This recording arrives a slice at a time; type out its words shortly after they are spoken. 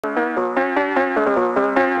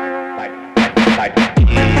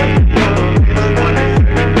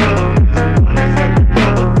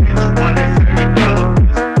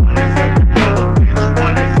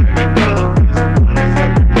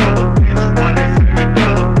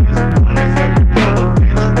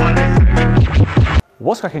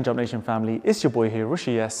What's cracking, Jump Nation family? It's your boy here,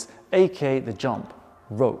 Rushy S, aka the Jump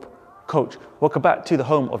Rope Coach. Welcome back to the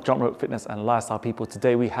home of jump rope fitness and lifestyle people.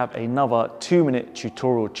 Today we have another 2-minute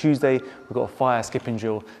tutorial Tuesday. We've got a fire skipping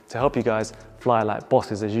drill to help you guys fly like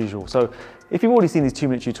bosses as usual. So if you've already seen these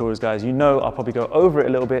 2-minute tutorials, guys, you know I'll probably go over it a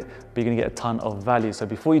little bit, but you're gonna get a ton of value. So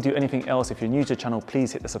before you do anything else, if you're new to the channel,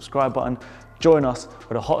 please hit the subscribe button. Join us.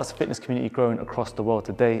 We're the hottest fitness community growing across the world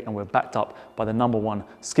today, and we're backed up by the #1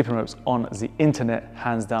 skipping ropes on the internet,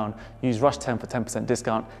 hands down. Use Rush10 for 10%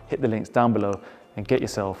 discount. Hit the links down below and get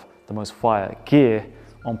yourself the most fire gear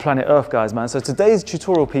on planet Earth, guys, man. So today's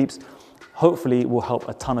tutorial, peeps, hopefully will help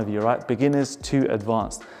a ton of you, right? Beginners to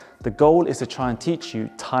advanced. The goal is to try and teach you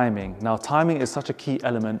timing. Now, timing is such a key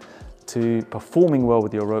element to performing well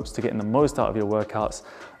with your ropes, to getting the most out of your workouts,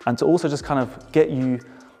 and to also just kind of get you,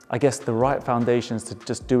 I guess, the right foundations to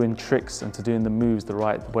just doing tricks and to doing the moves the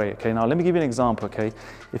right way, okay? Now, let me give you an example, okay?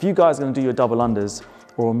 If you guys are gonna do your double unders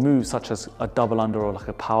or a move such as a double under or like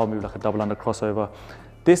a power move, like a double under crossover,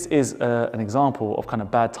 this is an example of kind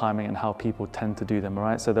of bad timing and how people tend to do them, all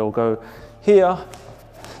right? So they'll go here,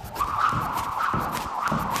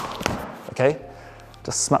 okay?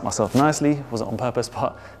 Just smack myself nicely, wasn't on purpose,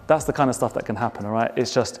 but that's the kind of stuff that can happen, all right?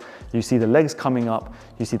 It's just, you see the legs coming up,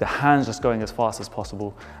 you see the hands just going as fast as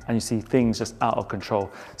possible, and you see things just out of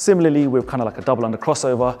control. Similarly, with kind of like a double under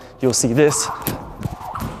crossover, you'll see this,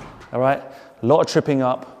 all right? A lot of tripping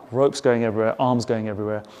up, ropes going everywhere, arms going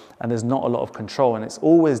everywhere, and there's not a lot of control, and it's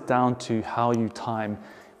always down to how you time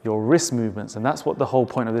your wrist movements, and that's what the whole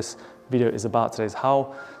point of this video is about today, is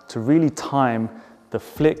how to really time the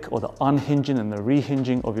flick or the unhinging and the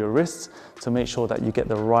rehinging of your wrists to make sure that you get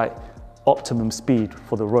the right optimum speed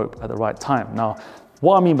for the rope at the right time. Now,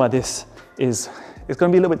 what I mean by this is, it's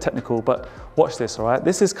gonna be a little bit technical, but watch this, all right?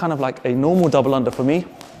 This is kind of like a normal double under for me,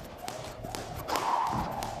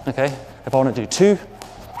 okay? If I wanna do 2,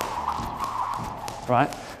 right?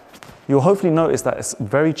 You'll hopefully notice that it's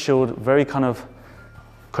very chilled, very kind of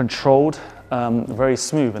controlled, very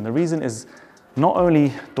smooth. And the reason is, not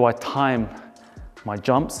only do I time my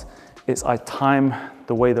jumps, it's I time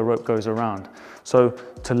the way the rope goes around. So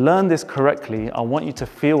to learn this correctly, I want you to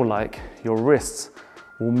feel like your wrists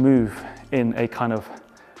will move in a kind of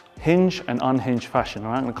hinge and unhinge fashion,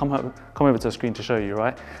 all right? I'm gonna come over to the screen to show you,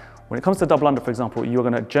 right? When it comes to double under, for example, you're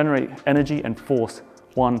gonna generate energy and force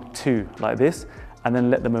 1, 2, like this, and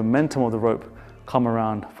then let the momentum of the rope come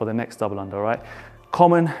around for the next double under, all right?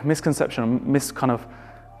 Common misconception, miss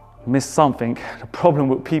something. The problem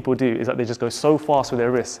what people do is that they just go so fast with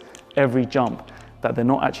their wrists every jump that they're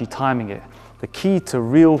not actually timing it. The key to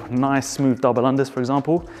real nice smooth double unders, for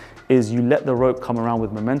example, is you let the rope come around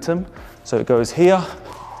with momentum. So it goes here,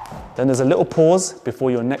 then there's a little pause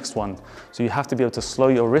before your next one. So you have to be able to slow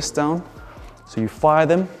your wrists down. So you fire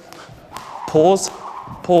them, pause,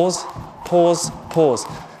 pause, pause, pause.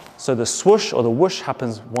 So the swoosh or the whoosh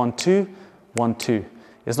happens 1, 2, 1, 2.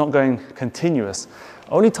 It's not going continuous.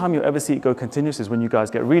 Only time you'll ever see it go continuous is when you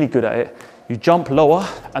guys get really good at it. You jump lower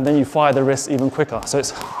and then you fire the wrists even quicker. So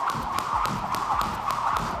it's,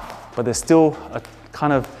 but there's still a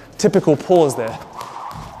kind of typical pause there.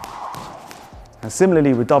 And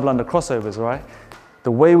similarly with double under crossovers, right?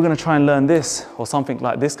 The way we're gonna try and learn this, or something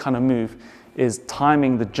like this kind of move, is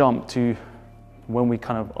timing the jump to when we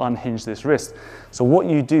kind of unhinge this wrist. So what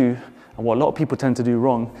you do, and what a lot of people tend to do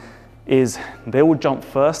wrong, is they will jump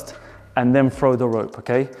first and then throw the rope,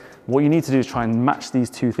 okay? What you need to do is try and match these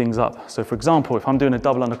two things up. So for example, if I'm doing a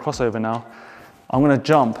double under crossover now, I'm gonna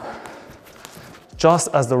jump just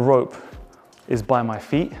as the rope is by my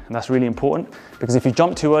feet, and that's really important, because if you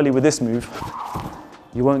jump too early with this move,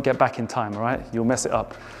 you won't get back in time, all right? You'll mess it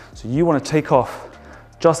up. So you wanna take off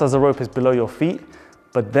just as the rope is below your feet,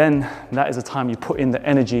 but then that is the time you put in the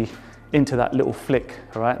energy into that little flick,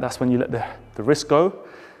 all right? That's when you let the wrist go.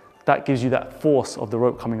 That gives you that force of the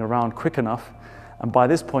rope coming around quick enough. And by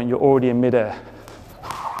this point, you're already in midair.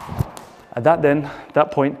 At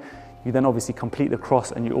that point, you then obviously complete the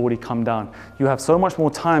cross and you already come down. You have so much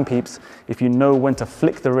more time, peeps, if you know when to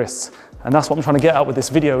flick the wrists. And that's what I'm trying to get at with this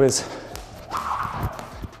video, is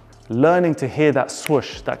learning to hear that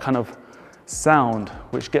swoosh, that kind of sound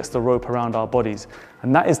which gets the rope around our bodies.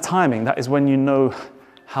 And that is timing. That is when you know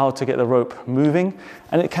how to get the rope moving.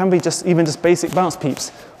 And it can be even just basic bounce,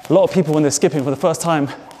 peeps. A lot of people, when they're skipping for the first time,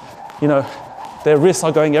 you know, their wrists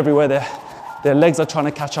are going everywhere, their legs are trying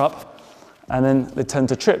to catch up, and then they tend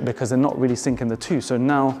to trip because they're not really syncing the two. So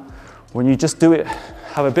now, when you just do it,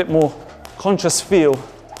 have a bit more conscious feel.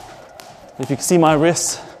 If you can see my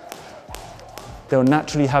wrists, they'll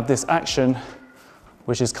naturally have this action,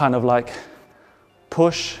 which is kind of like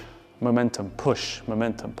push, momentum, push,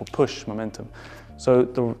 momentum, push, momentum. So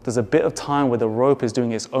there's a bit of time where the rope is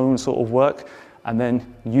doing its own sort of work, and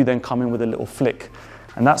then you then come in with a little flick.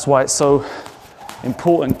 And that's why it's so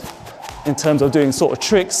important in terms of doing sort of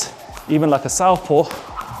tricks, even like a southpaw.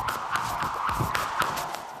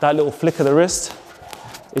 That little flick of the wrist,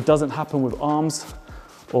 it doesn't happen with arms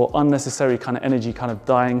or unnecessary kind of energy kind of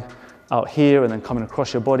dying out here and then coming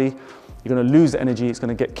across your body. You're gonna lose the energy, it's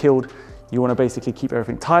gonna get killed. You wanna basically keep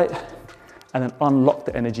everything tight and then unlock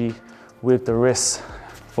the energy with the wrists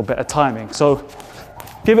for better timing. So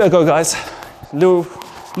give it a go, guys. Little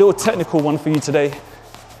technical one for you today.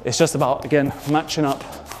 It's just about, again, matching up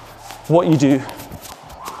what you do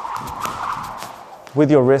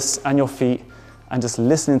with your wrists and your feet and just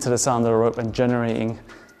listening to the sound of the rope and generating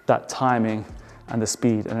that timing and the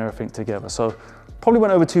speed and everything together. So probably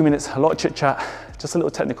went over 2 minutes, a lot of chit chat, just a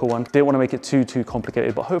little technical one. Didn't want to make it too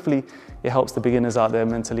complicated, but hopefully it helps the beginners out there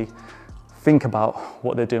mentally think about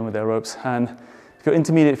what they're doing with their ropes. And if you're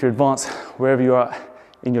intermediate, if you're advanced, wherever you are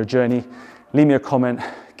in your journey, leave me a comment,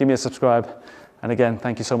 give me a subscribe. And again,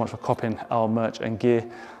 thank you so much for copying our merch and gear.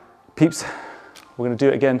 Peeps, we're gonna do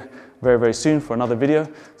it again very soon for another video.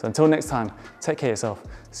 So until next time, take care of yourself,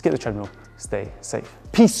 skip the treadmill, stay safe.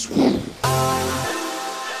 Peace.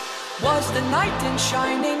 Was the knight in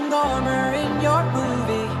shining armor in your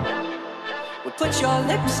movie? Would put your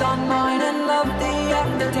lips on mine and love the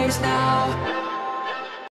aftertaste now.